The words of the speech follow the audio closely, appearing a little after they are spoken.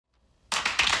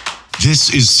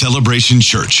This is Celebration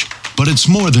Church, but it's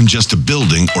more than just a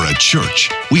building or a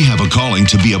church. We have a calling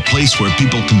to be a place where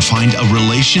people can find a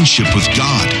relationship with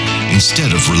God instead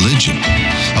of religion.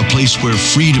 A place where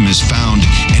freedom is found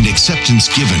and acceptance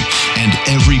given, and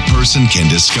every person can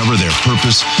discover their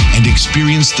purpose and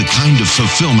experience the kind of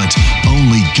fulfillment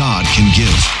only God can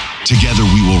give. Together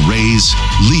we will raise,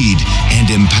 lead, and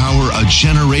empower a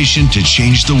generation to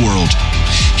change the world.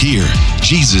 Here,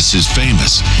 Jesus is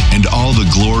famous, and all the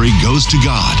glory goes to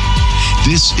God.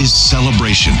 This is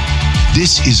Celebration.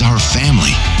 This is our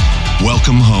family.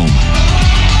 Welcome home.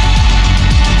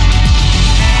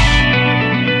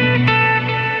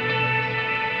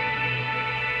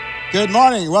 Good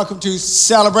morning. Welcome to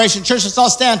Celebration Church. Let's all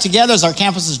stand together as our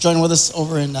campus is joining with us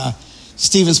over in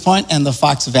Stevens Point and the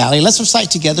Fox Valley. Let's recite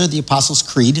together the Apostles'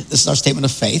 Creed. This is our statement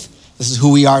of faith. This is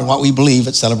who we are and what we believe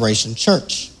at Celebration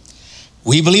Church.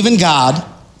 We believe in God,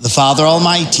 the Father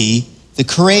Almighty, the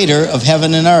creator of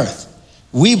heaven and earth.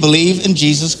 We believe in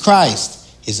Jesus Christ,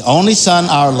 his only Son,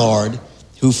 our Lord,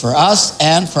 who for us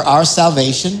and for our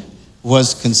salvation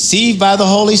was conceived by the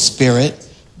Holy Spirit,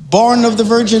 born of the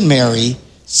Virgin Mary,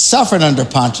 suffered under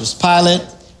Pontius Pilate,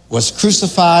 was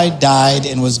crucified, died,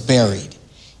 and was buried.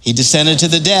 He descended to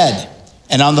the dead,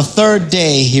 and on the third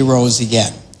day he rose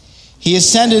again. He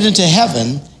ascended into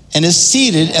heaven and is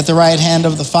seated at the right hand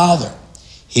of the Father.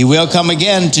 He will come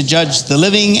again to judge the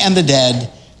living and the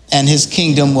dead, and his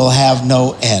kingdom will have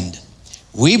no end.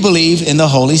 We believe in the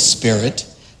Holy Spirit,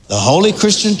 the holy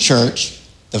Christian church,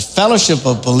 the fellowship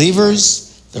of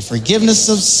believers, the forgiveness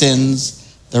of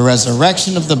sins, the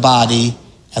resurrection of the body,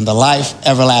 and the life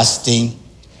everlasting.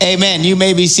 Amen. You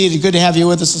may be seated. Good to have you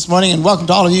with us this morning, and welcome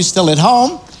to all of you still at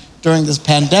home during this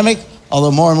pandemic.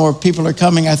 Although more and more people are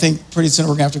coming, I think pretty soon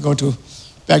we're going to have to go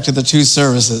back to the two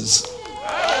services.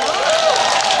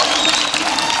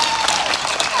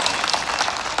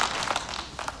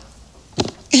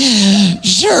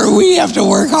 Sure, we have to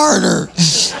work harder,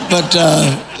 but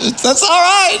that's all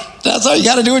right. That's all. You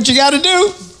got to do what you got to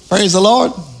do. Praise the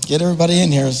Lord. Get everybody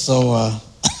in here. So,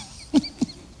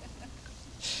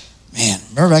 man,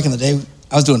 remember back in the day,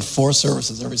 I was doing 4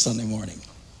 services every Sunday morning.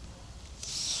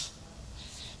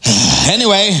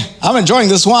 Anyway, I'm enjoying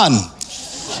this one.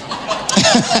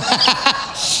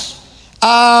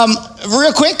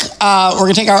 Real quick, we're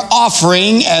going to take our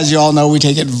offering. As you all know, we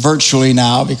take it virtually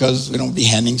now because we don't be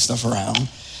handing stuff around.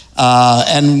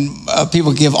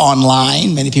 People give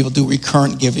online. Many people do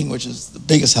recurrent giving, which is the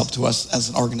biggest help to us as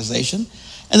an organization.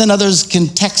 And then others can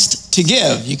text to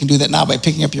give. You can do that now by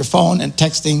picking up your phone and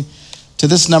texting to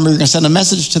this number. You're going to send a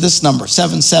message to this number,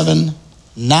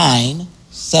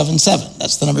 77977.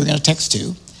 That's the number you're going to text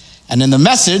to. And in the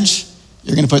message,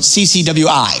 you're going to put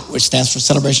CCWI, which stands for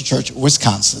Celebration Church,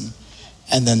 Wisconsin,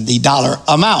 and then the dollar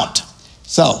amount.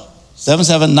 So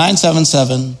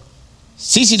 77977,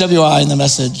 CCWI in the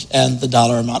message, and the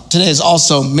dollar amount. Today is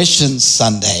also Mission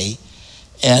Sunday,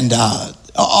 and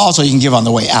also you can give on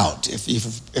the way out if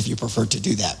you prefer to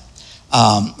do that.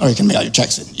 Or you can mail your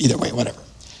checks in, either way, whatever.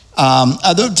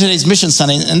 Today's Mission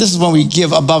Sunday, and this is when we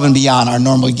give above and beyond our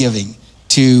normal giving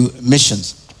to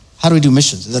missions. How do we do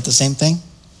missions? Is that the same thing?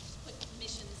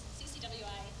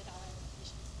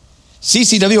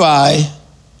 CCWI,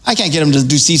 I can't get them to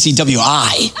do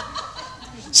CCWI.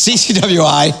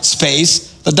 CCWI,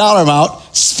 space, the dollar amount,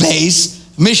 space,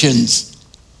 missions.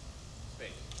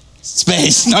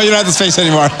 Space. No, you don't have the space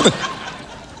anymore.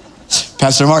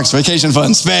 Pastor Mark's vacation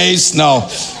fund, space, no.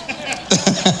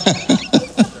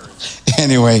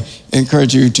 Anyway, I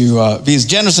encourage you to be as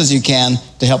generous as you can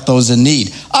to help those in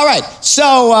need. All right,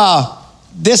 so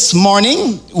this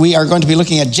morning, we are going to be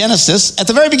looking at Genesis at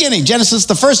the very beginning. Genesis,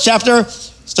 the first chapter,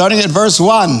 starting at verse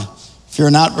 1. If you're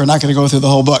not, we're not going to go through the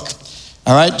whole book.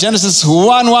 All right, Genesis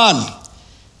 1:1.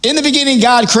 In the beginning,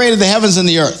 God created the heavens and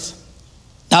the earth.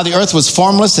 Now the earth was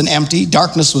formless and empty.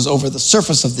 Darkness was over the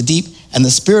surface of the deep, and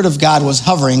the Spirit of God was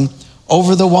hovering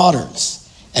over the waters.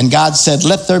 And God said,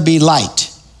 "Let there be light."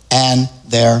 And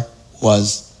there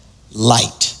was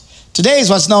light. Today is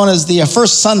what's known as the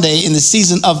first Sunday in the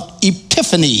season of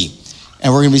Epiphany.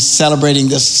 And we're going to be celebrating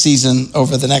this season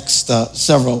over the next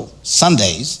several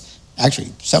Sundays.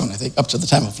 Actually, 7, I think, up to the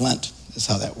time of Lent is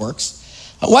how that works.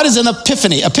 What is an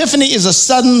epiphany? Epiphany is a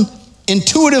sudden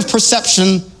intuitive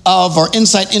perception of or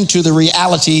insight into the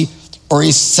reality or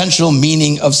essential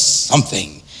meaning of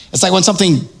something. It's like when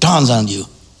something dawns on you.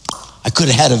 I could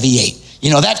have had a V8.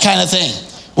 You know, that kind of thing.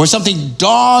 Where something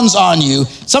dawns on you,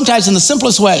 sometimes in the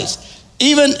simplest ways.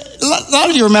 Even, a lot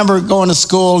of you remember going to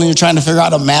school and you're trying to figure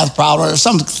out a math problem or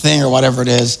something or whatever it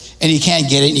is, and you can't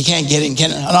get it, and you can't get it, and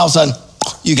all of a sudden,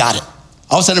 you got it.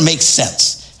 All of a sudden, it makes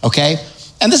sense, okay?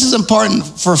 And this is important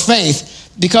for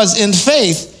faith because in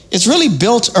faith, it's really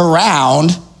built around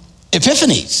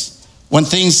epiphanies, when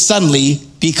things suddenly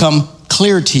become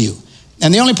clear to you.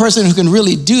 And the only person who can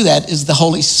really do that is the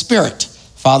Holy Spirit.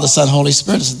 Father, Son, Holy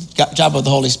Spirit. It's the job of the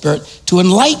Holy Spirit to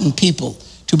enlighten people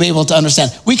to be able to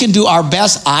understand. We can do our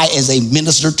best. I, as a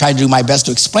minister, try to do my best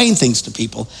to explain things to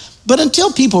people. But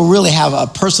until people really have a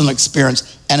personal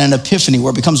experience and an epiphany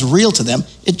where it becomes real to them,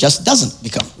 it just doesn't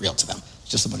become real to them.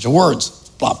 It's just a bunch of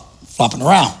words flopping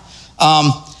around.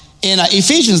 In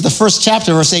Ephesians, the first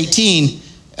chapter, verse 18,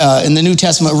 in the New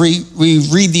Testament, we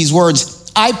read these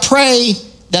words, I pray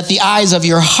that the eyes of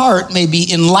your heart may be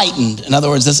enlightened. In other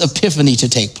words, this epiphany to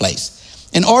take place,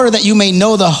 in order that you may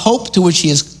know the hope to which he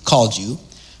has called you,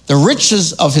 the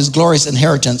riches of his glorious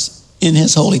inheritance in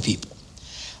his holy people.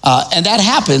 And that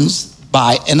happens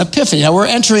by an epiphany. Now we're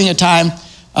entering a time,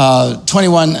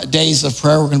 21 days of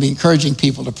prayer. We're going to be encouraging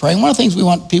people to pray. And one of the things we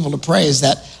want people to pray is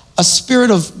that a spirit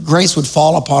of grace would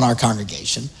fall upon our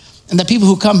congregation and that people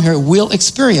who come here will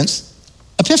experience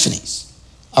epiphanies.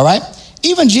 All right?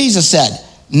 Even Jesus said,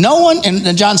 no one,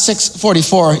 in John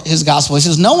 6:44, his gospel, he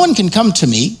says, no one can come to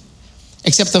me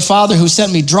except the Father who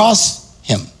sent me draws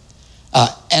him,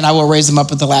 and I will raise him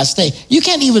up at the last day. You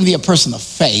can't even be a person of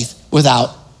faith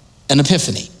without an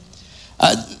epiphany.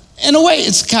 In a way,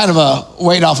 it's kind of a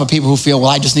weight off of people who feel, well,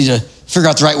 I just need to figure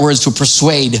out the right words to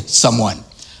persuade someone.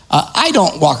 I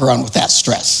don't walk around with that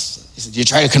stress. He said, do you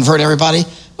try to convert everybody?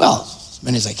 Well, as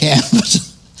many as I can, but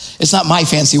it's not my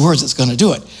fancy words that's going to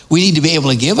do it. We need to be able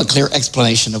to give a clear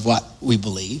explanation of what we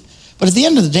believe. But at the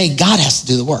end of the day, God has to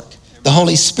do the work, the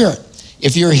Holy Spirit.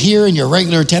 If you're here and you're a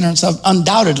regular attender and stuff,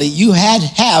 undoubtedly you have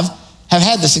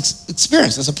had this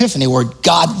experience, this epiphany where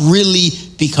God really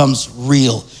becomes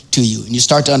real to you. And you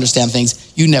start to understand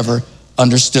things you never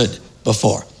understood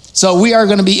before. So we are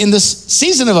going to be in this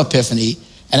season of epiphany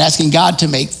and asking God to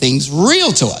make things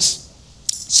real to us.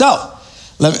 So,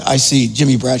 I see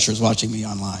Jimmy Bradshaw is watching me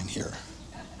online here.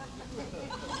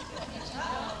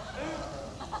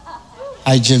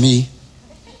 Hi, Jimmy.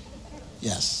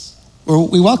 Yes.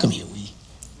 We welcome you. We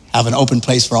have an open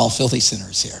place for all filthy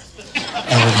sinners here.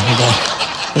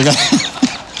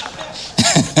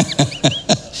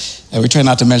 And we try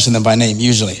not to mention them by name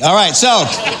usually. All right, so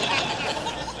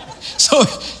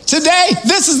today,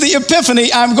 this is the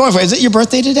epiphany I'm going for. Is it your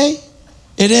birthday today?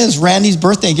 It is Randy's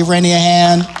birthday. Give Randy a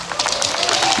hand.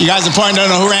 You guys are probably don't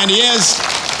know who Randy is,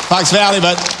 Fox Valley,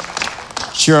 but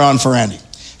sure on for Randy.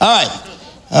 All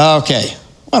right, okay.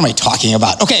 What am I talking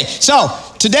about? Okay, so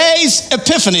today's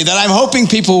epiphany that I'm hoping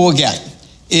people will get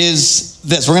is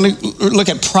this. We're going to look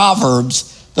at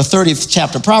Proverbs, the 30th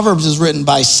chapter. Proverbs is written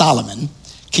by Solomon,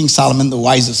 King Solomon, the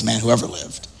wisest man who ever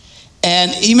lived.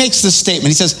 And he makes this statement.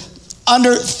 He says,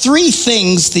 under 3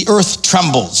 things the earth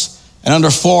trembles, and under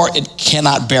 4 it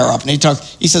cannot bear up. And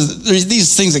he says there's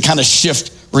these things that kind of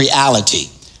shift reality,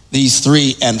 these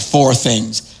 3 and 4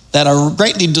 things that are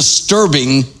greatly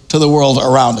disturbing to the world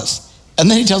around us.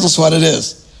 And then he tells us what it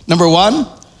is. Number 1,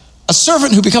 a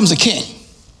servant who becomes a king.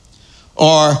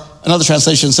 Or another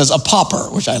translation says a pauper,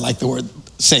 which I like the word,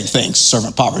 same thing,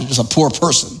 servant, pauper, just a poor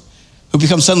person who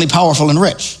becomes suddenly powerful and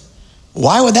rich.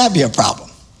 Why would that be a problem?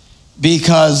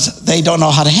 Because they don't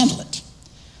know how to handle it.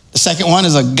 The second one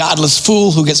is a godless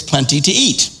fool who gets plenty to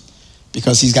eat.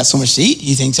 Because he's got so much to eat,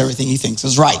 he thinks everything he thinks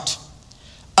is right.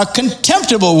 A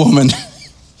contemptible woman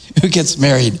who gets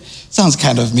married. Sounds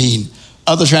kind of mean.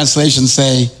 Other translations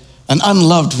say an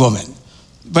unloved woman.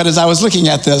 But as I was looking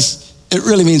at this, it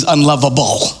really means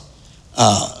unlovable.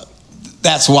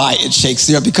 That's why it shakes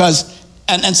the earth. Because,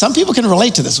 and some people can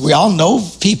relate to this. We all know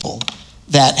people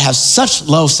that have such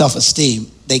low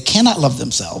self-esteem, they cannot love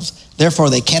themselves. Therefore,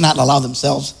 they cannot allow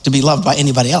themselves to be loved by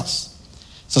anybody else.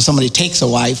 So somebody takes a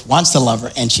wife, wants to love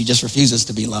her, and she just refuses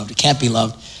to be loved. It can't be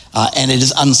loved, and it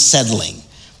is unsettling.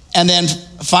 And then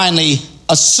finally,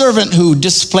 a servant who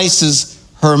displaces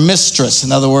her mistress.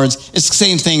 In other words, it's the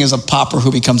same thing as a pauper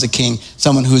who becomes a king,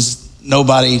 someone who's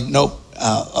nobody,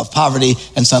 of poverty,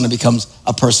 and suddenly becomes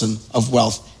a person of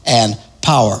wealth and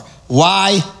power.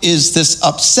 Why is this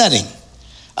upsetting?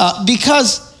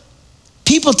 Because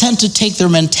people tend to take their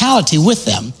mentality with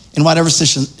them in whatever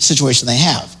situation they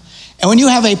have. And when you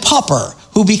have a pauper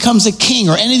who becomes a king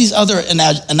or any of these other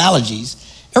analogies,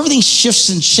 everything shifts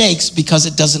and shakes because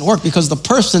it doesn't work, because the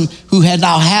person who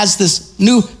now has this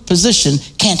new position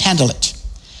can't handle it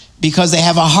because they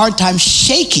have a hard time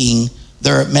shaking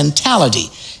their mentality.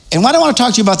 And what I want to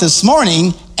talk to you about this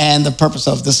morning, and the purpose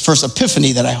of this first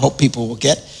epiphany that I hope people will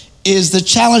get, is the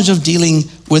challenge of dealing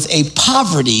with a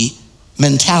poverty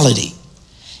mentality.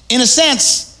 In a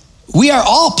sense, we are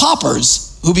all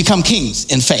paupers who become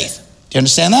kings in faith. Do you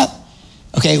understand that?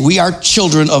 Okay, we are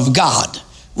children of God.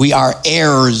 We are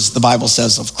heirs, the Bible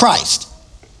says, of Christ.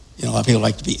 You know, a lot of people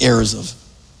like to be heirs of,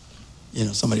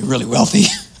 somebody really wealthy.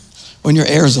 When you're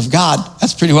heirs of God,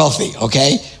 that's pretty wealthy,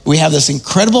 okay? We have this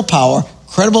incredible power,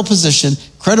 incredible position,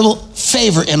 incredible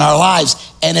favor in our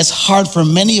lives, and it's hard for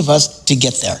many of us to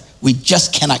get there. We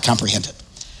just cannot comprehend it.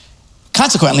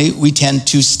 Consequently, we tend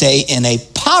to stay in a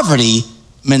poverty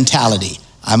mentality.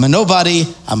 I'm a nobody,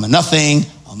 I'm a nothing,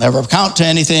 I'll never amount to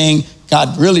anything.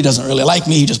 God really doesn't really like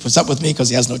me. He just puts up with me because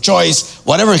he has no choice.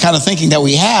 Whatever kind of thinking that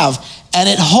we have, and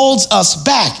it holds us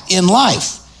back in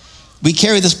life. We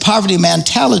carry this poverty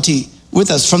mentality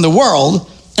with us from the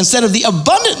world instead of the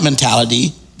abundant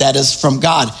mentality that is from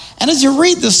God. And as you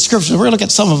read this scripture, we're going to look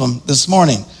at some of them this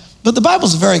morning, but the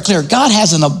Bible's very clear. God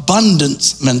has an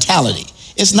abundance mentality.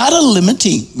 It's not a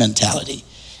limiting mentality.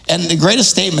 And the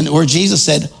greatest statement where Jesus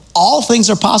said, all things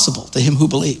are possible to him who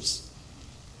believes.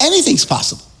 Anything's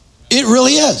possible. It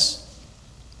really is.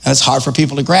 And it's hard for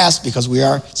people to grasp because we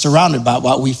are surrounded by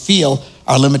what we feel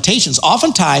are limitations.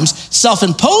 Oftentimes,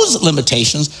 self-imposed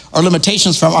limitations are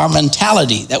limitations from our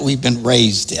mentality that we've been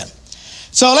raised in.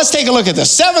 So let's take a look at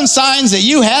this. 7 signs that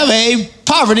you have a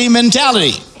poverty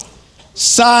mentality.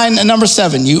 Sign number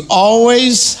 7, you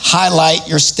always highlight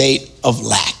your state of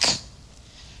lack.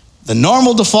 The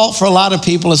normal default for a lot of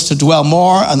people is to dwell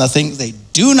more on the things they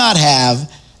do not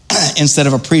have instead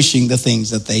of appreciating the things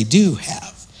that they do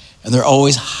have. And they're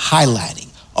always highlighting,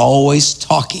 always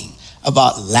talking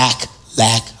about lack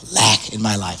in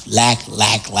my life.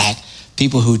 Lack.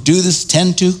 People who do this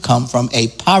tend to come from a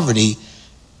poverty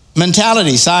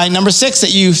mentality. Sign number 6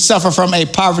 that you suffer from a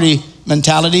poverty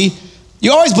mentality.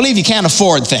 You always believe you can't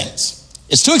afford things.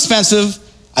 It's too expensive.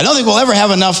 I don't think we'll ever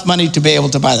have enough money to be able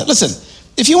to buy that. Listen,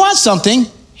 if you want something,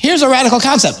 here's a radical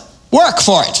concept. Work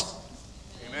for it.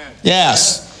 Amen.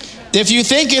 Yes. If you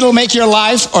think it'll make your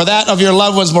life or that of your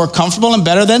loved ones more comfortable and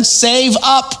better, then save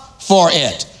up for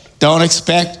it. Don't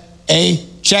expect a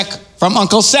check from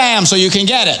Uncle Sam so you can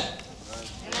get it.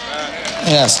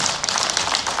 Yes.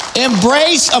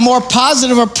 Embrace a more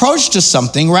positive approach to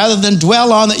something rather than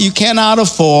dwell on that you cannot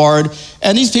afford.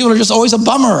 And these people are just always a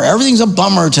bummer. Everything's a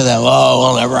bummer to them.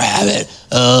 Oh, we'll never have it.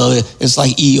 Oh, it's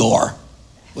like Eeyore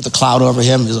with a cloud over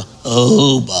him. He's like,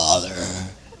 oh, bother.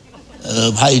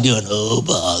 How you doing? Oh,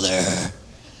 bother.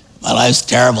 My life's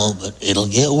terrible, but it'll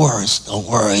get worse. Don't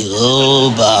worry.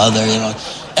 Oh, bother.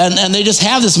 And they just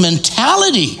have this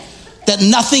mentality that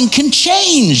nothing can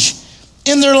change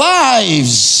in their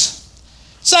lives.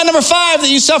 Sign number 5 that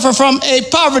you suffer from a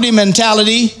poverty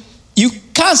mentality. You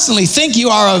constantly think you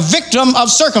are a victim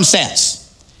of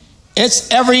circumstance.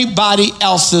 It's everybody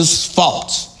else's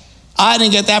fault. I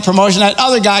didn't get that promotion. That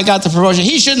other guy got the promotion.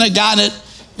 He shouldn't have gotten it.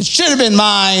 It should have been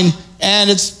mine.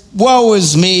 And it's woe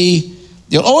is me.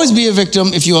 You'll always be a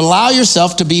victim if you allow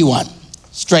yourself to be one.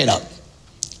 Straight up.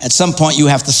 At some point you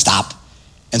have to stop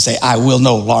and say, I will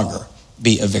no longer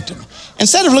be a victim.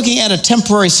 Instead of looking at a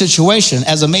temporary situation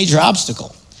as a major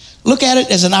obstacle, look at it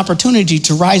as an opportunity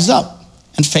to rise up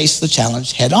and face the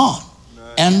challenge head on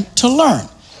and to learn.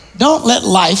 Don't let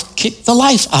life kick the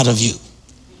life out of you.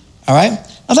 All right?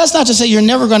 Now that's not to say you're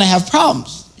never going to have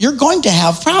problems. You're going to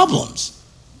have problems.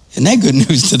 Isn't that good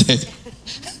news today?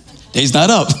 Day's not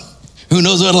up. Who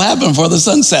knows what'll happen before the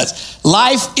sun sets?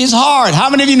 Life is hard. How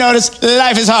many of you notice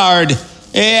life is hard?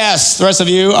 Yes, the rest of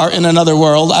you are in another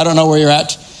world. I don't know where you're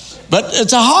at. But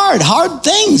it's a hard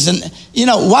things. And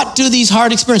what do these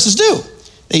hard experiences do?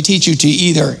 They teach you to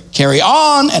either carry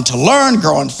on and to learn,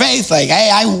 grow in faith. Like, hey,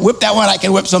 I whipped that one, I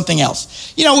can whip something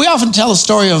else. We often tell the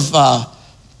story of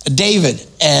David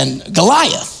and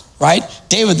Goliath, right?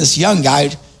 David, this young guy,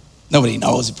 nobody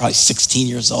knows, he's probably 16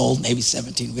 years old, maybe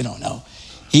 17, we don't know.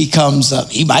 He comes,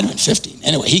 he might have been 15.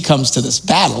 Anyway, he comes to this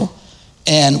battle,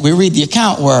 and we read the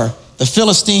account where the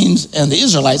Philistines and the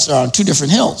Israelites are on 2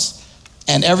 different hills.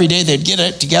 And every day they'd get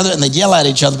it together and they'd yell at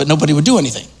each other, but nobody would do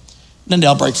anything. Then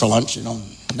they'll break for lunch,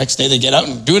 Next day they get out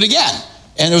and do it again.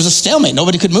 And there was a stalemate.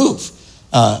 Nobody could move.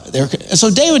 And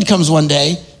so David comes one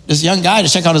day, this young guy, to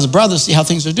check out his brother, see how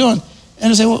things are doing.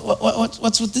 And they say,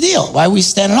 what's with the deal? Why are we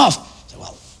standing off? I say,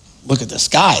 well, look at this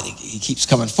guy. He keeps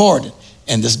coming forward.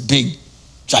 And this big,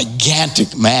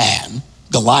 gigantic man,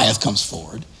 Goliath, comes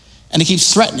forward. And he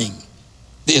keeps threatening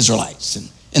the Israelites and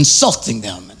insulting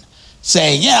them and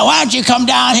saying, why don't you come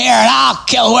down here and I'll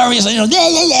kill whoever you say,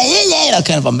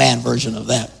 kind of a man version of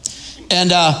that.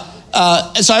 And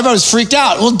so everybody was freaked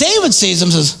out. Well, David sees him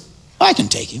and says, I can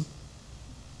take him.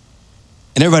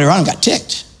 And everybody around him got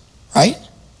ticked, right?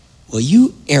 Well,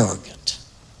 you arrogant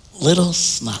little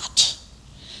snot.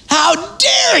 How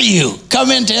dare you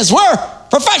come into this? We're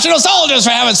professional soldiers,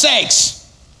 for heaven's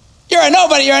sakes. You're a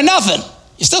nobody, you're a nothing.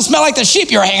 You still smell like the sheep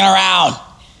you're hanging around.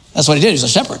 That's what he did. He's a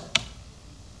shepherd.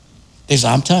 He said,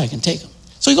 I'm telling you, I can take him.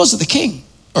 So he goes to the king,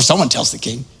 or someone tells the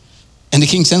king, and the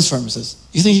king sends for him and says,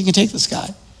 you think you can take this guy?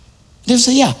 And David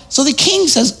said, yeah. So the king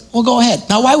says, well, go ahead.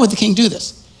 Now, why would the king do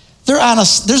this?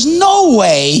 There's no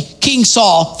way King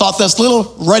Saul thought this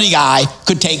little ruddy guy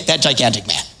could take that gigantic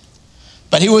man.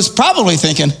 But he was probably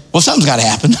thinking, well, something's got to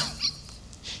happen.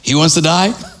 He wants to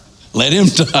die, let him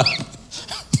die.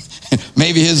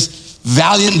 Maybe his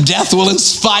valiant death will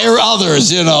inspire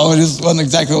others, He wasn't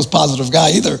exactly the most positive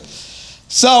guy either.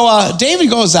 So David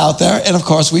goes out there, and of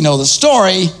course, we know the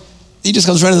story. He just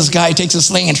comes right to this guy, he takes a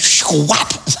sling and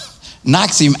whap,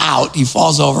 knocks him out. He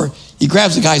falls over. He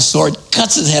grabs the guy's sword,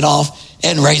 cuts his head off,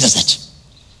 and raises it.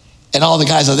 And all the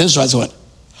guys on the Israelites went,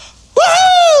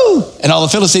 woo! And all the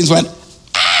Philistines went,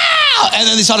 ow! And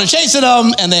then they started chasing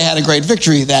them, and they had a great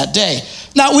victory that day.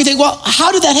 Now we think, well,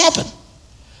 how did that happen?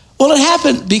 Well, it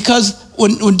happened because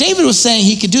when David was saying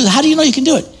he could do it, how do you know you can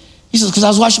do it? He says, because I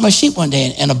was watching my sheep one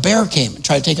day, and a bear came and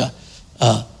tried to take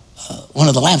one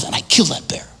of the lambs, and I killed that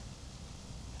bear.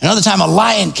 Another time, a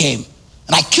lion came,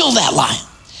 and I killed that lion.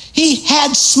 He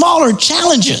had smaller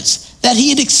challenges that he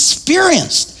had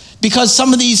experienced because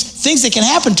some of these things that can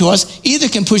happen to us either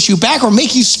can push you back or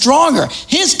make you stronger.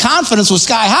 His confidence was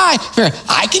sky high.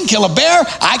 I can kill a bear.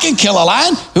 I can kill a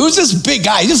lion. Who's this big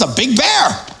guy? He's just a big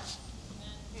bear.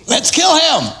 Let's kill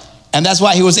him. And that's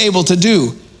why he was able to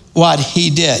do what he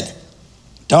did.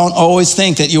 Don't always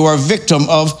think that you are a victim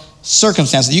of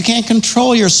circumstances. You can't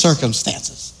control your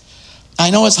circumstances. I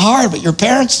know it's hard, but your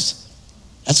parents,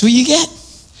 that's who you get.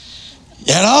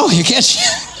 You can't.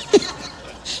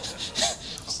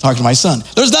 Talk to my son.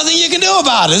 There's nothing you can do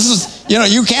about it. This is,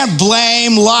 you can't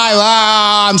blame life.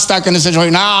 I'm stuck in this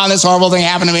situation. This horrible thing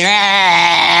happened to me.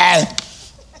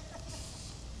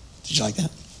 Did you like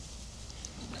that?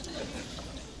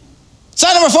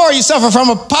 Sign number 4, you suffer from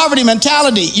a poverty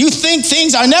mentality. You think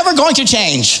things are never going to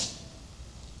change.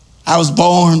 I was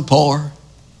born poor.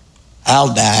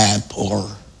 I'll die poor.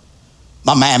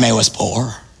 My mammy was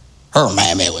poor. Her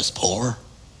mammy was poor.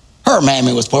 Her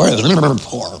mammy was poor.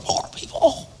 Poor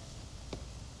people.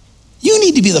 You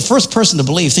need to be the first person to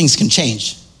believe things can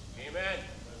change. Amen.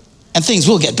 And things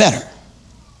will get better.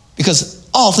 Because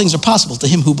all things are possible to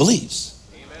him who believes.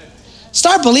 Amen.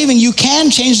 Start believing you can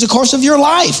change the course of your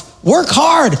life. Work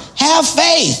hard. Have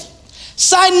faith.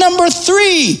 Sign number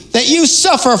 3 that you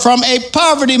suffer from a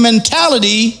poverty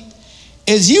mentality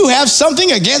is you have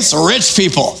something against rich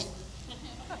people.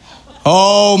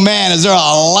 Oh man, is there a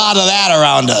lot of that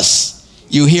around us?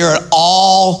 You hear it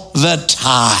all the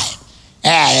time.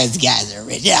 Those guys are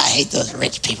rich. I hate those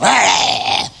rich people.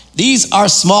 These are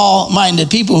small-minded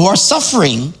people who are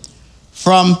suffering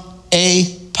from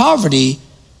a poverty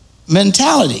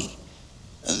mentality.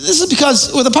 This is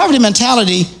because with a poverty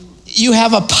mentality, you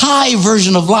have a pie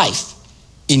version of life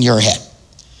in your head.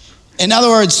 In other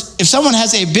words, if someone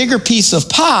has a bigger piece of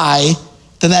pie,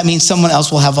 then that means someone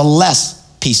else will have a less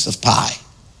piece of pie.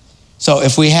 So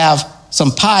if we have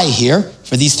some pie here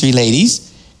for these 3 ladies,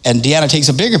 and Deanna takes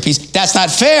a bigger piece, that's not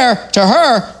fair to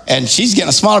her, and she's getting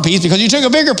a smaller piece because you took a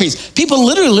bigger piece. People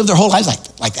literally live their whole lives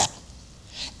like that.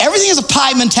 Everything is a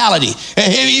pie mentality.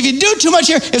 If you do too much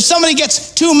here, if somebody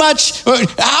gets too much,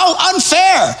 how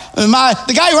unfair.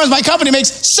 The guy who runs my company makes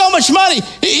so much money.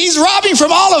 He's robbing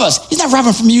from all of us. He's not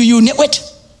robbing from you, you nitwit.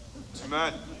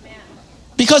 Amen.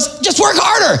 Because just work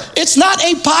harder. It's not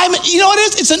a pie. You know what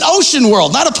it is? It's an ocean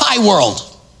world, not a pie world.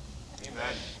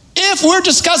 Amen. If we're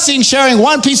discussing sharing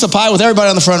one piece of pie with everybody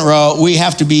on the front row, we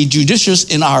have to be judicious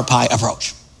in our pie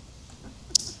approach.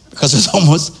 Because there's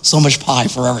almost so much pie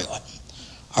for everyone.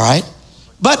 All right?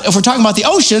 But if we're talking about the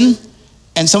ocean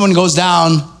and someone goes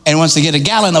down and wants to get a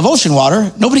gallon of ocean water,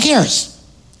 nobody cares.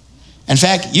 In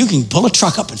fact, you can pull a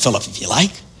truck up and fill up if you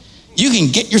like. You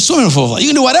can get your swimming pool. You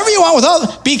can do whatever you want with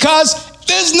others because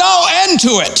there's no end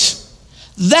to it.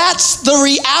 That's the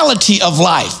reality of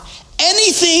life.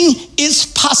 Anything is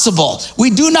possible. We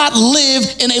do not live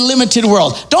in a limited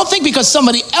world. Don't think because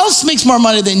somebody else makes more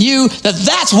money than you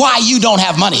that's why you don't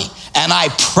have money. And I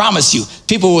promise you,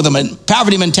 people with a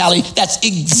poverty mentality, that's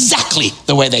exactly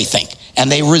the way they think. And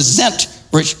they resent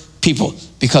rich people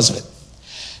because of it.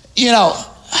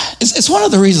 It's one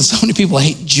of the reasons so many people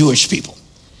hate Jewish people.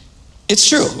 It's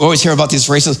true. We always hear about these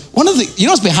races. You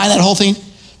know what's behind that whole thing?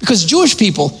 Because Jewish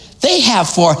people, they have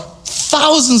for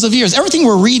thousands of years, everything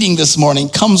we're reading this morning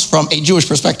comes from a Jewish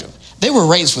perspective. They were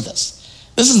raised with this.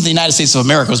 This isn't the United States of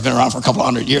America, who's been around for a couple of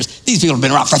hundred years. These people have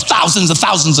been around for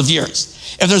thousands of years.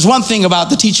 If there's one thing about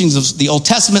the teachings of the Old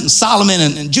Testament and Solomon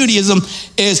and Judaism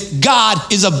is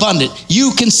God is abundant.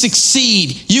 You can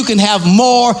succeed. You can have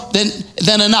more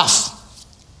than enough.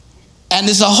 And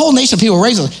there's a whole nation of people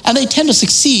raised on it, and they tend to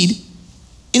succeed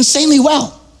insanely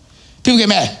well. People get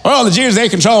mad. Well, the Jews, they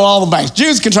control all the banks.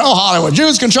 Jews control Hollywood.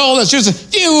 Jews control this. Jews.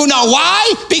 You know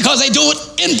why? Because they do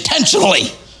it intentionally.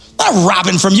 They're not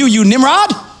robbing from you, you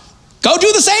Nimrod. Go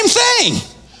do the same thing.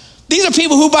 These are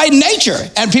people who by nature,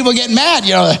 and people get mad,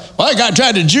 well, that guy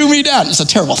tried to Jew me down. It's a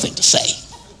terrible thing to say.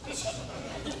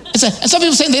 And some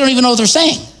people say they don't even know what they're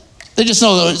saying. They just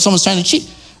know that someone's trying to cheat.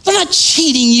 They're not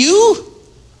cheating you.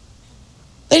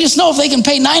 They just know if they can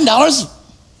pay $9,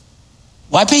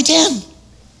 why pay 10?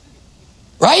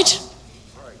 Right?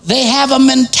 They have a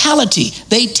mentality.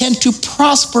 They tend to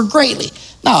prosper greatly.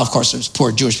 Now, of course, there's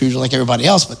poor Jewish people like everybody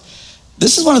else, but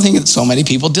this is one of the things that so many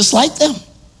people dislike them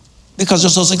because they're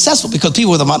so successful. Because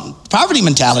people with a poverty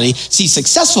mentality see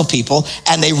successful people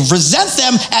and they resent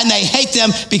them and they hate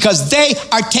them because they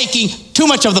are taking too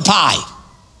much of the pie.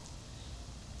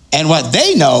 And what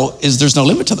they know is there's no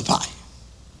limit to the pie.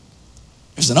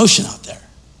 There's an ocean out there.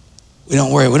 We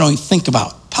don't worry. We don't even think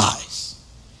about pies.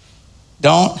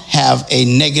 Don't have a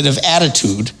negative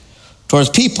attitude towards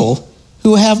people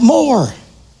who have more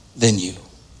than you.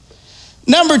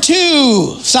 Number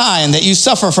 2 sign that you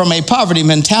suffer from a poverty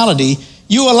mentality,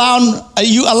 you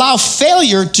allow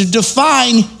failure to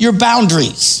define your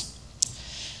boundaries.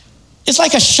 It's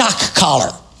like a shock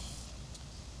collar.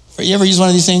 You ever use one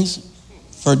of these things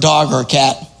for a dog or a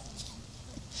cat?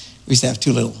 We used to have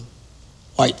 2 little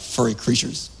white furry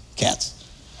creatures, cats.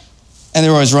 And they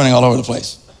were always running all over the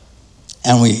place.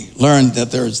 And we learned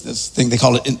that there's this thing, they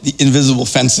call it the invisible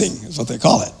fencing, is what they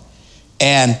call it.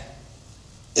 And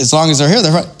as long as they're here,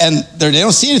 they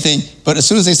don't see anything, but as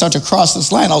soon as they start to cross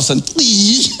this line, all of a sudden,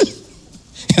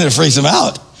 and it freaks them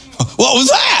out. What was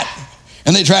that?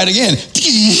 And they try it again.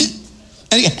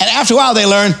 And after a while, they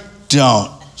learn,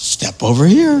 don't step over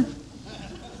here.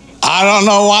 I don't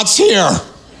know what's here,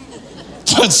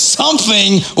 but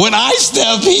something when I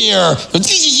step here.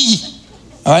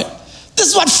 All right? This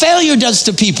is what failure does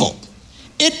to people.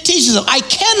 It teaches them, I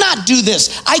cannot do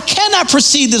this. I cannot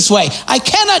proceed this way. I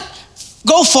cannot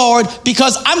go forward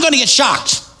because I'm going to get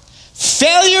shocked.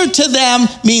 Failure to them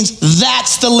means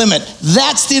that's the limit.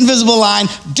 That's the invisible line.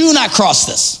 Do not cross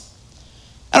this.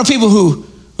 I know people who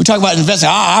talk about investing.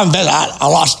 I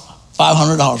lost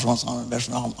 $500 once on an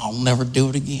investment. I'll never do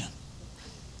it again.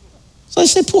 So they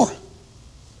stay poor.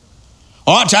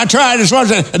 Oh, I tried this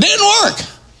once. It didn't work.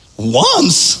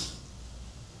 Once.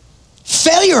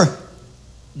 Failure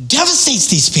devastates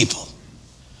these people.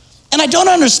 And I don't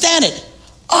understand it.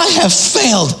 I have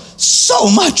failed so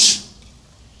much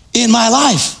in my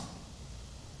life.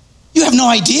 You have no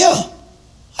idea.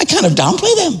 I kind of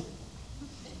downplay them.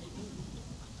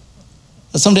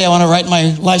 But someday I want to write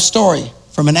my life story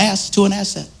from an ass to an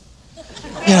asset.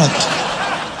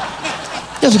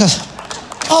 Just because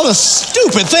all the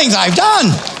stupid things I've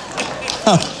done.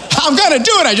 I'm going to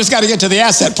do it. I just got to get to the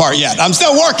asset part yet. I'm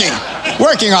still working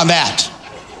on that.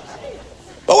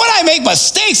 But when I make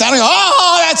mistakes, I don't go,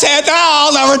 oh, that's it. No,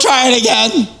 I'll never try it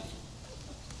again.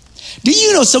 Do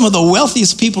you know some of the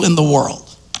wealthiest people in the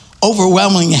world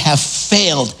overwhelmingly have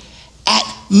failed at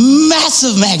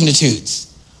massive magnitudes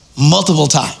multiple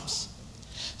times?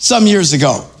 Some years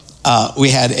ago, we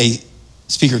had a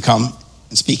speaker come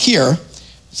and speak here.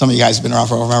 Some of you guys have been around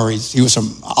for a while. He was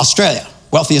from Australia,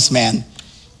 wealthiest man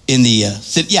in the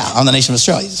city, on the nation of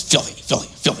Australia. He's filthy.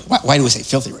 Why do we say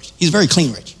filthy rich? He's very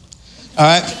clean rich. All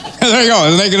right, there you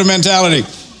go, the negative mentality.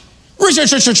 Rich.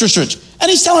 And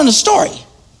he's telling a story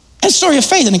of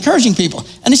faith and encouraging people.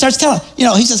 And he starts telling,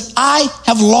 he says, I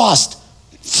have lost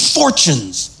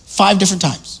fortunes 5 different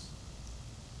times.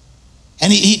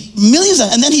 And he millions,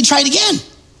 and then he tried again.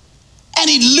 And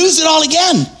he'd lose it all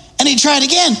again. And he'd try it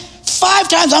again. 5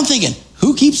 times. I'm thinking,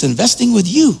 who keeps investing with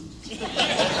you?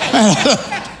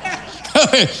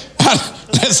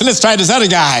 Let's try this other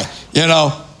guy,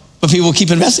 But people keep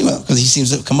investing with him because he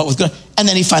seems to come up with good. And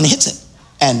then he finally hits it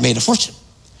and made a fortune.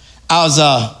 I was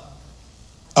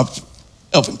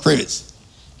up in Cribs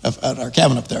at our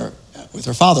cabin up there with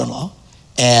her father-in-law,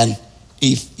 and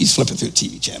he's flipping through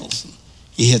TV channels. And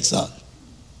he hits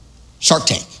Shark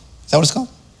Tank. Is that what it's called?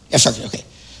 Yeah, Shark Tank, okay.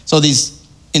 So these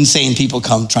insane people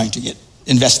come trying to get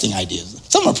investing ideas.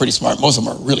 Some of them are pretty smart. Most of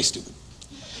them are really stupid.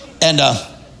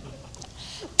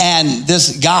 And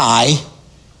this guy,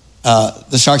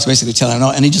 the shark's basically telling him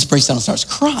no, and he just breaks down and starts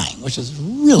crying, which is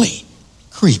really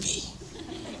creepy.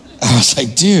 I was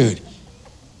like, dude,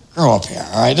 grow up here,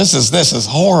 all right? This is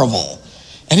horrible.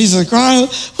 And he's like, crying,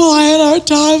 well, I had a hard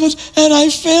time and I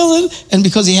failed. And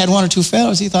because he had 1 or 2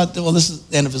 failures, he thought, well, this is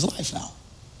the end of his life now.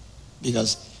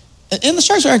 And the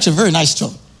sharks are actually very nice to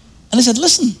him. And he said,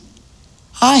 listen,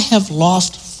 I have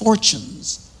lost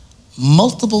fortunes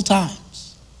multiple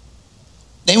times.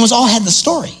 They almost all had the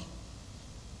story.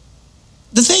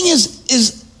 The thing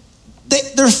is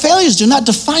their failures do not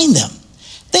define them.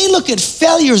 They look at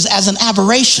failures as an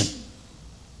aberration.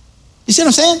 You see what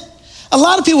I'm saying? A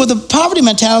lot of people with a poverty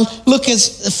mentality look at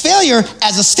failure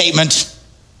as a statement.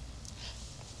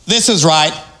 This is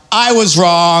right. I was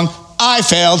wrong. I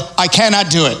failed. I cannot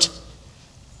do it.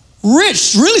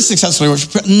 Rich, really successfully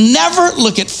rich people never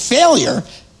look at failure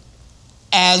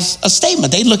as a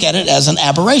statement. They look at it as an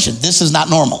aberration. This is not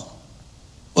normal.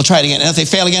 We'll try it again. And if they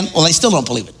fail again, well, they still don't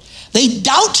believe it. They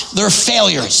doubt their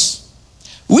failures.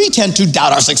 We tend to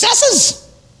doubt our successes.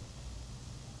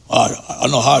 I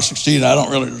don't know how I succeeded. I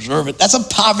don't really deserve it. That's a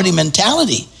poverty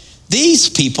mentality. These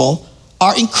people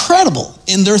are incredible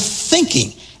in their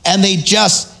thinking, and they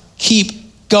just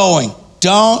keep going.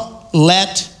 Don't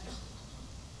let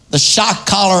the shock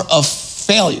collar of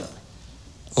failure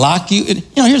lock you in. You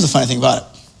know, here's the funny thing about it.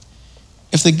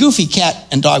 If the goofy cat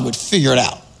and dog would figure it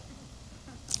out,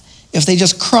 if they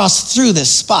just cross through this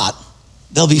spot,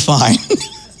 they'll be fine.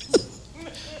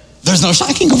 There's no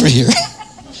shocking over here.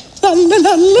 I'm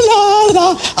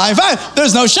fine.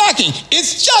 There's no shocking.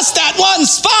 It's just that one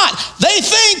spot. They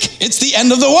think it's the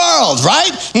end of the world,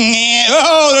 right?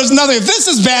 Oh, there's nothing. If this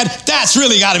is bad, that's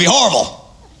really got to be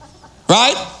horrible,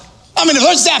 right? I mean, if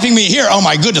they're zapping me here, oh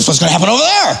my goodness, what's going to happen over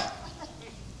there?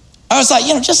 I was like,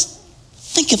 just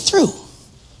think it through.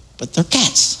 But they're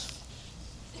cats.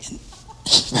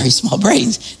 Very small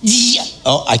brains.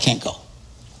 Oh, I can't go.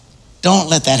 Don't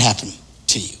let that happen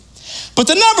to you. But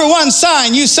the number one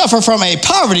sign you suffer from a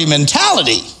poverty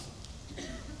mentality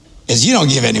is you don't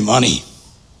give any money.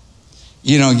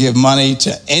 You don't give money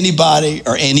to anybody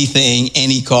or anything,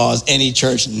 any cause, any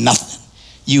church, nothing.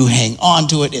 You hang on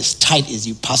to it as tight as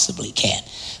you possibly can.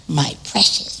 My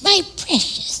precious,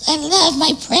 I love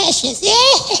my precious.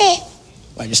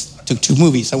 Yeah. I just took 2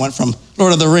 movies. I went from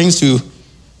Lord of the Rings to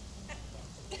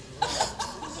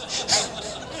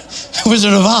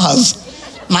Wizard of Oz.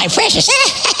 My precious.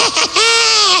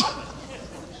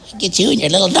 Get you and your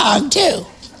little dog too.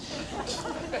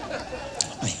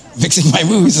 I'm mixing my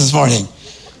movies this morning.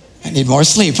 I need more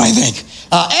sleep, I think.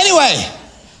 Anyway,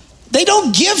 they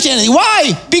don't give to anything.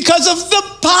 Why? Because of the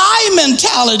pie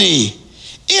mentality.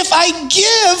 If I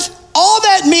give, all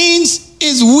that means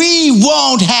is we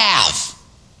won't have.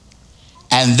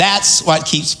 And that's what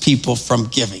keeps people from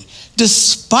giving.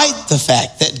 Despite the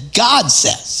fact that God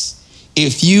says,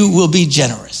 if you will be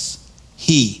generous,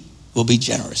 he will be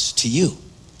generous to you.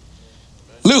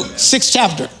 Luke 6th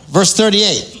chapter, verse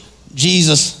 38.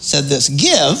 Jesus said this,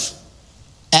 give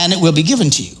and it will be given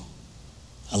to you.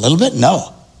 A little bit?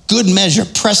 No. Good measure,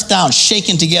 pressed down,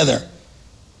 shaken together,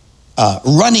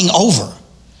 running over,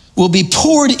 will be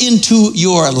poured into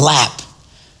your lap.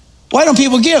 Why don't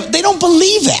people give? They don't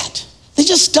believe that. They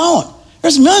just don't.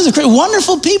 There's millions of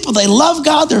wonderful people. They love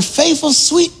God. They're faithful,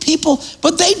 sweet people,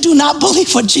 but they do not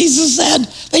believe what Jesus said.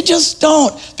 They just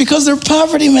don't, because their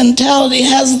poverty mentality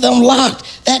has them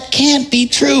locked. That can't be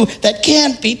true. That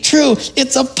can't be true.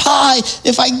 It's a pie.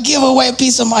 If I give away a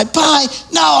piece of my pie,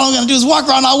 now all I'm going to do is walk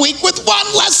around all week with one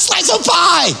less slice of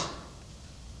pie.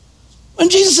 When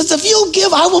Jesus says, if you'll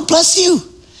give, I will bless you.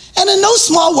 And in no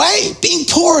small way, being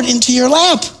poured into your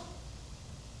lap.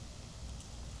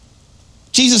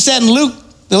 Jesus said in Luke,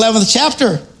 the 11th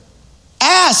chapter,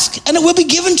 ask and it will be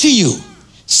given to you.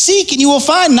 Seek and you will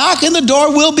find. Knock and the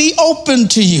door will be open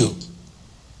to you.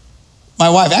 My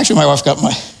wife got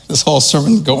this whole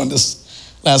sermon going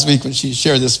this last week when she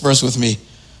shared this verse with me.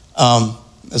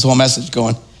 This whole message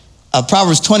going.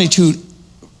 Proverbs 22,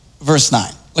 verse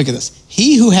 9. Look at this.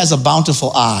 He who has a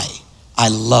bountiful eye, I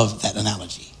love that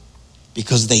analogy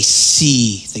because they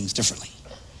see things differently.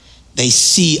 They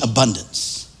see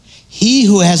abundance. He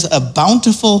who has a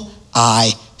bountiful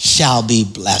eye shall be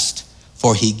blessed,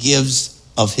 for he gives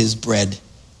of his bread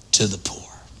to the poor.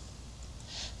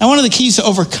 Now, one of the keys to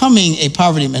overcoming a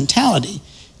poverty mentality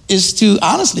is to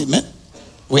honestly admit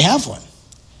we have one.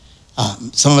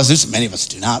 Some of us do, many of us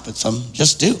do not, but some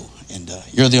just do. And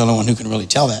you're the only one who can really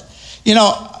tell that. You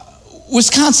know,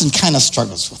 Wisconsin kind of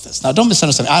struggles with this. Now, don't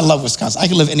misunderstand me. I love Wisconsin. I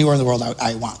can live anywhere in the world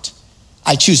I want.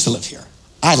 I choose to live here.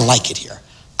 I like it here.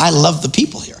 I love the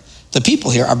people here. The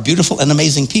people here are beautiful and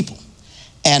amazing people.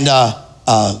 And, one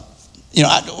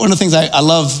of the things I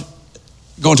love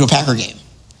going to a Packer game.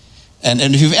 And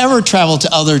if you've ever traveled to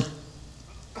other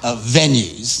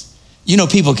venues, you know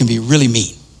people can be really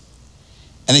mean.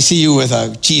 And they see you with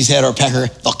a cheesehead or a Packer,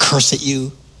 they'll curse at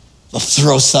you. They'll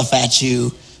throw stuff at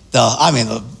you. They'll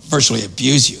virtually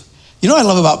abuse you. You know what I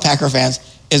love about Packer fans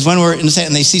is when we're in the stand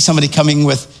and they see somebody coming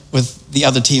with the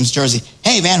other team's jersey.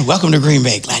 Hey man, welcome to Green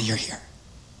Bay. Glad you're here.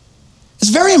 It's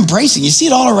very embracing. You see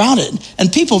it all around it.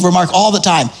 And people remark all the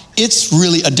time, it's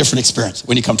really a different experience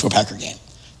when you come to a Packer game.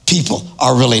 People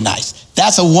are really nice.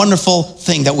 That's a wonderful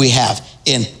thing that we have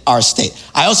in our state.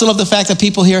 I also love the fact that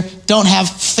people here don't have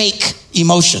fake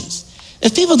emotions.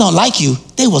 If people don't like you,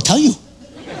 they will tell you.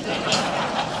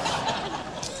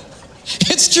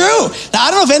 It's true. Now,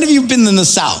 I don't know if any of you have been in the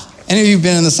South. Any of you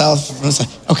been in the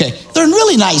South? Okay, they're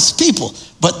really nice people,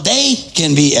 but they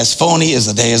can be as phony as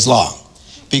the day is long.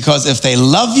 Because if they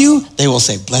love you, they will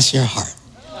say, bless your heart.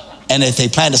 And if they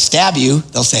plan to stab you,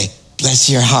 they'll say, bless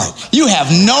your heart. You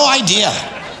have no idea.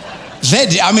 They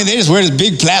just wear this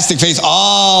big plastic face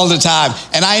all the time.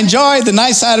 And I enjoy the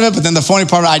nice side of it, but then the phony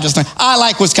part, I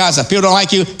like Wisconsin. People don't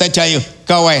like you, they tell you,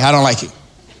 go away, I don't like you.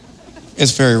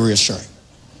 It's very reassuring.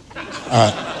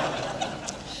 All right.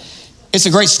 It's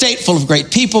a great state full of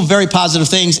great people, very positive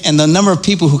things, and the number of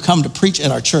people who come to preach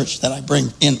at our church that I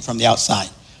bring in from the outside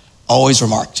always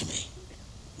remark to me,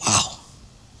 wow,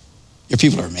 your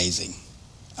people are amazing.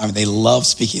 They love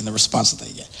speaking, the response that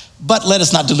they get. But let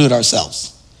us not delude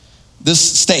ourselves. This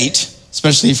state,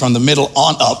 especially from the middle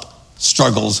on up,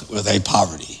 struggles with a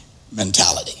poverty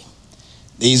mentality.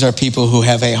 These are people who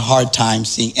have a hard time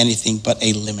seeing anything but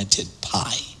a limited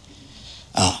pie.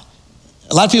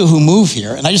 A lot of people who move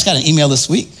here, and I just got an email this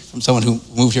week from someone who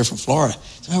moved here from Florida.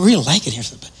 So I really like it here.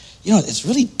 But, it's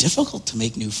really difficult to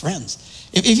make new friends.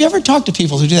 If you ever talk to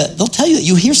people who do that, they'll tell you that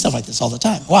you hear stuff like this all the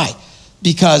time. Why?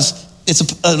 Because it's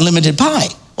a limited pie.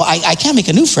 Well, I can't make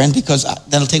a new friend because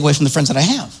that'll take away from the friends that I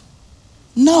have.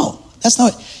 No, that's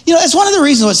not it. It's one of the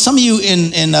reasons why some of you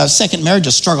in second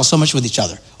marriages struggle so much with each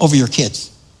other over your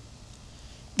kids.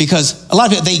 Because a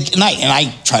lot of people, and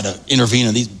I try to intervene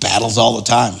in these battles all the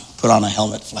time. Put on a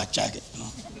helmet, flak jacket.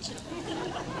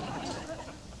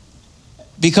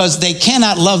 Because they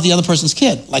cannot love the other person's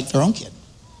kid like their own kid.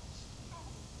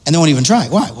 And they won't even try.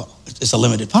 Why? Well, it's a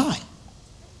limited pie.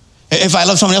 If I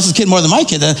love someone else's kid more than my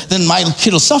kid, then my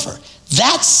kid will suffer.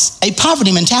 That's a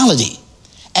poverty mentality.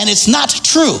 And it's not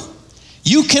true.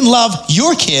 You can love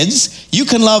your kids, you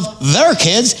can love their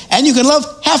kids, and you can love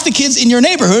half the kids in your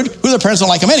neighborhood who their parents don't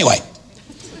like them anyway.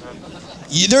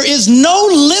 There is no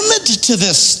limit to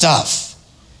this stuff.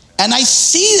 And I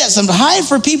see that sometimes hard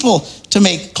for people to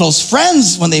make close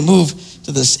friends when they move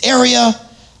to this area.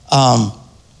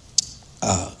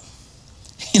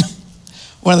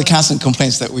 One of the constant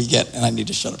complaints that we get, and I need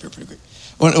to shut up here pretty quick.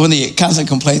 One of the constant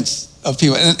complaints of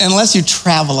people, and unless you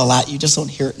travel a lot, you just don't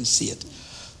hear it and see it.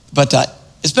 But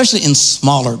especially in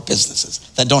smaller businesses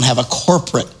that don't have a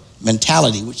corporate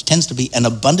mentality, which tends to be an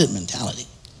abundant mentality.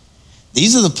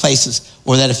 These are the places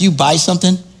where that if you buy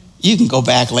something, you can go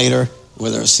back later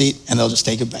with a receipt and they'll just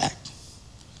take it back.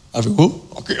 I can't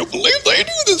believe they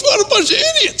do this. What a bunch of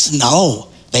idiots. No,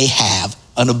 they have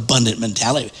an abundant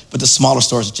mentality, but the smaller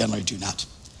stores generally do not.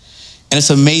 And it's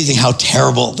amazing how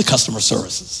terrible the customer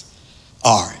services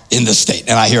are in this state.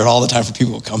 And I hear it all the time from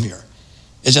people who come here.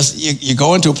 It's just, you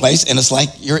go into a place and it's like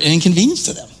you're an inconvenience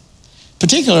to them.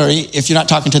 Particularly if you're not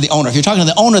talking to the owner. If you're talking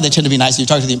to the owner, they tend to be nice. If you're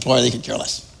talking to the employer, they could care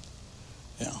less.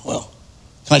 Well,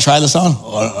 can I try this on?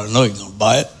 Oh, I don't know, you're going to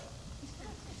buy it?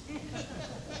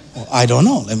 Well, I don't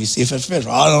know. Let me see if it fits.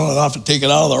 Well, I don't know, I'll have to take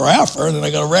it out of the wrapper, and then I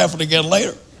got to wrap it again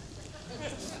later.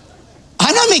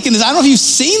 I'm not making this. I don't know if you've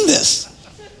seen this.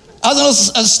 I was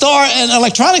in a store, an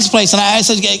electronics place, and I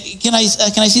said, can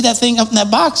I see that thing up in that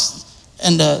box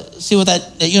and see what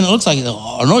that unit looks like? He said,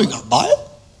 oh, I don't know, you're going to buy it?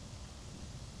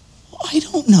 Well, I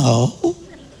don't know.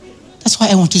 That's why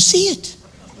I want to see it.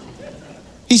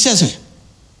 He says to me,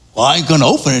 well, I ain't going to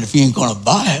open it if you ain't going to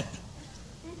buy it.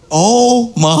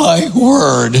 Oh, my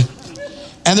word.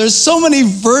 And there's so many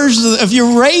versions of it. If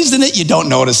you're raised in it, you don't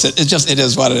notice it. It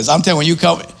is what it is. I'm telling you, when you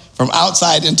come from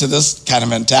outside into this kind of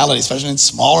mentality, especially in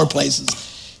smaller places,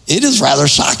 it is rather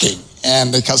shocking.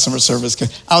 And the customer service,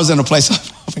 I was in a place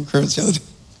up in Cribs the other day.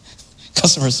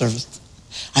 Customer service.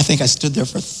 I think I stood there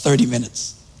for 30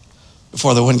 minutes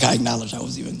before the one guy acknowledged I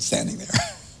was even standing there.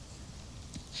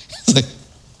 It's like,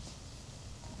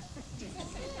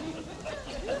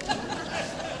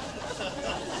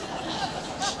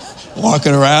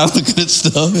 walking around, looking at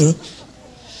stuff,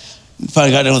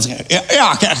 Finally got done.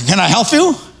 Yeah, can I help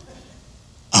you?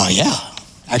 Oh, yeah.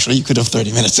 Actually, you could have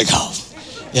 30 minutes ago,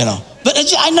 But I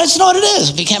just know what it is.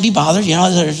 If you can't be bothered, you're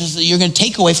going to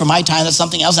take away from my time. That's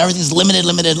something else. Everything's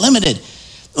limited.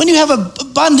 When you have an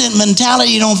abundant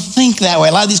mentality, you don't think that way.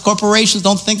 A lot of these corporations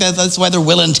don't think that. That's why they're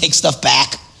willing to take stuff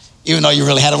back, even though you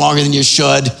really had it longer than you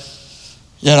should.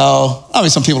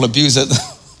 Some people abuse it.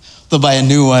 They'll buy a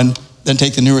new one, then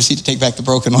take the new receipt to take back the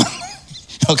broken one.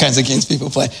 All kinds of games people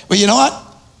play. But you know what?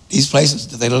 These places,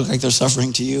 do they look like they're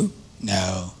suffering to you?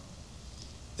 No.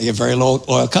 They get very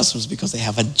loyal customers because they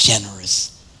have a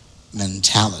generous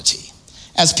mentality.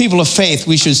 As people of faith,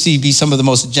 we should be some of the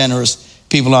most generous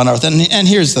people on earth. And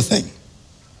here's the thing.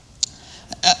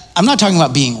 I'm not talking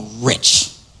about being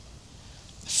rich,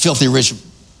 filthy rich,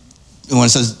 when it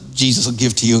says Jesus will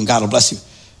give to you and God will bless you.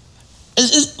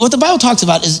 What the Bible talks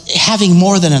about is having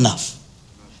more than enough.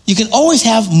 You can always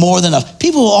have more than enough.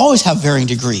 People will always have varying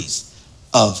degrees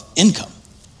of income.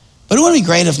 But it wouldn't be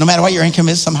great if no matter what your income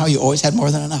is, somehow you always had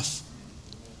more than enough.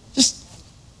 Just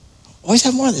always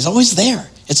have more. It's always there.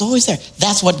 It's always there.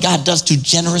 That's what God does to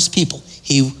generous people.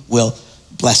 He will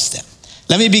bless them.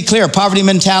 Let me be clear. Poverty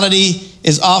mentality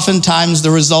is oftentimes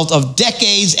the result of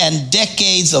decades and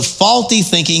decades of faulty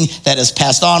thinking that is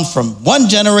passed on from one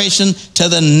generation to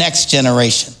the next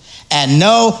generation. And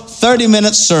no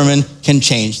 30-minute sermon can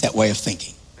change that way of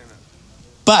thinking.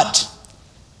 But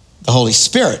the Holy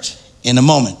Spirit, in a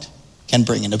moment, can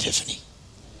bring an epiphany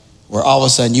where all of a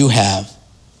sudden you have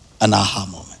an aha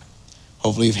moment.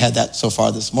 Hopefully you've had that so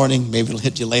far this morning. Maybe it'll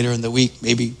hit you later in the week,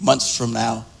 maybe months from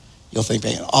now. You'll think,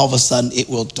 all of a sudden it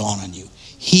will dawn on you.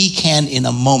 He can, in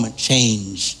a moment,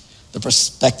 change the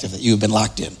perspective that you've been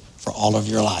locked in for all of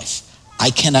your life.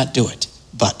 I cannot do it,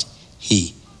 but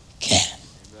he can.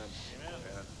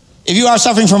 If you are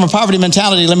suffering from a poverty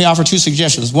mentality, let me offer two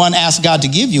suggestions. One, ask God to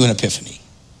give you an epiphany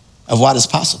of what is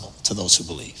possible to those who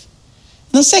believe.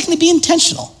 And then secondly, be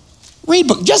intentional. Read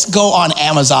books. Just go on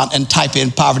Amazon and type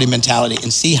in poverty mentality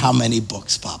and see how many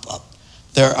books pop up.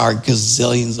 There are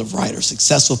gazillions of writers,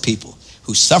 successful people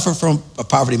who suffer from a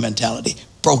poverty mentality,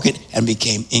 broke it, and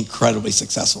became incredibly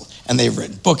successful. And they've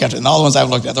written book after, and all the ones I've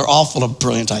looked at, they're all full of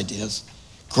brilliant ideas,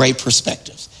 great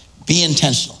perspectives. Be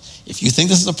intentional. If you think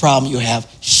this is a problem you have,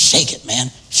 shake it, man.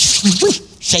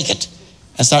 Shake it.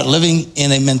 And start living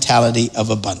in a mentality of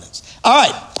abundance. All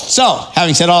right, so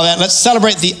having said all that, let's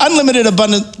celebrate the unlimited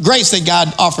abundant grace that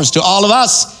God offers to all of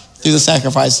us through the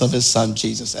sacrifice of his son,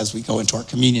 Jesus, as we go into our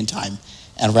communion time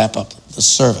and wrap up the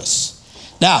service.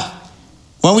 Now,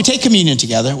 when we take communion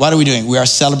together, what are we doing? We are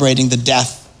celebrating the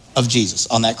death of Jesus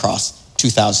on that cross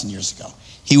 2,000 years ago.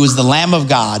 He was the Lamb of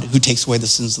God who takes away the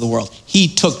sins of the world. He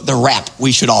took the rap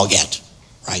we should all get,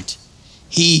 right?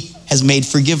 He has made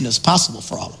forgiveness possible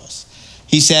for all of us.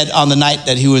 He said on the night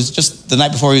that the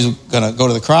night before he was going to go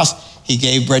to the cross, he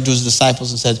gave bread to his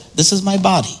disciples and said, this is my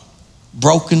body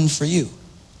broken for you.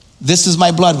 This is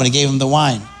my blood, when he gave him the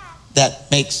wine that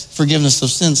makes forgiveness of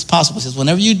sins possible. He says,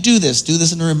 whenever you do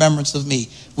this in remembrance of me.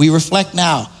 We reflect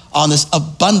now on this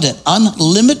abundant,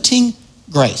 unlimiting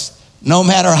grace. No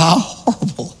matter how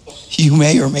horrible you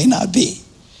may or may not be,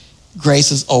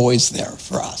 grace is always there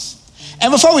for us.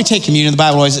 And before we take communion, the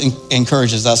Bible always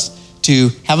encourages us to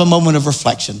have a moment of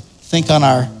reflection. Think in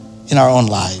our own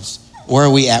lives. Where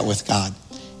are we at with God?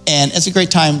 And it's a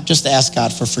great time just to ask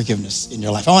God for forgiveness in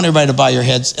your life. I want everybody to bow your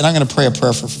heads, and I'm going to pray a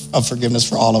prayer of forgiveness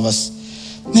for all of us.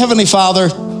 Heavenly Father,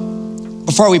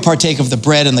 before we partake of the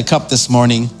bread and the cup this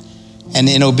morning, and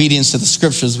in obedience to the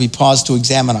scriptures, we pause to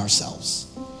examine ourselves.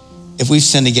 If we've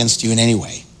sinned against you in any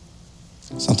way,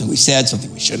 something we said,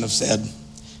 something we shouldn't have said,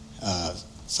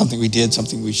 something we did,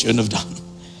 something we shouldn't have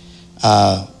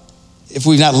done. If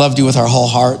we've not loved you with our whole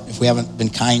heart, if we haven't been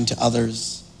kind to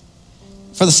others,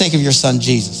 for the sake of your son,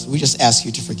 Jesus, we just ask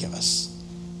you to forgive us.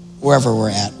 Wherever we're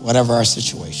at, whatever our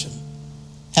situation,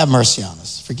 have mercy on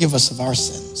us. Forgive us of our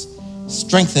sins.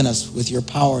 Strengthen us with your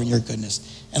power and your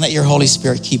goodness, and let your Holy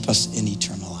Spirit keep us in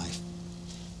eternal life.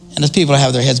 And as people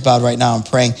have their heads bowed right now and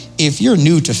praying, if you're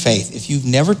new to faith, if you've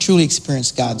never truly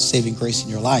experienced God's saving grace in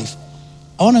your life,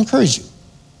 I want to encourage you,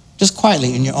 just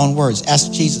quietly in your own words,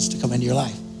 ask Jesus to come into your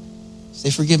life. Say,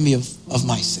 forgive me of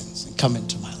my sins and come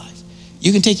into my life.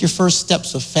 You can take your first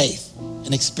steps of faith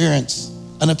and experience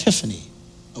an epiphany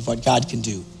of what God can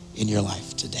do in your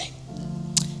life today.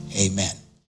 Amen.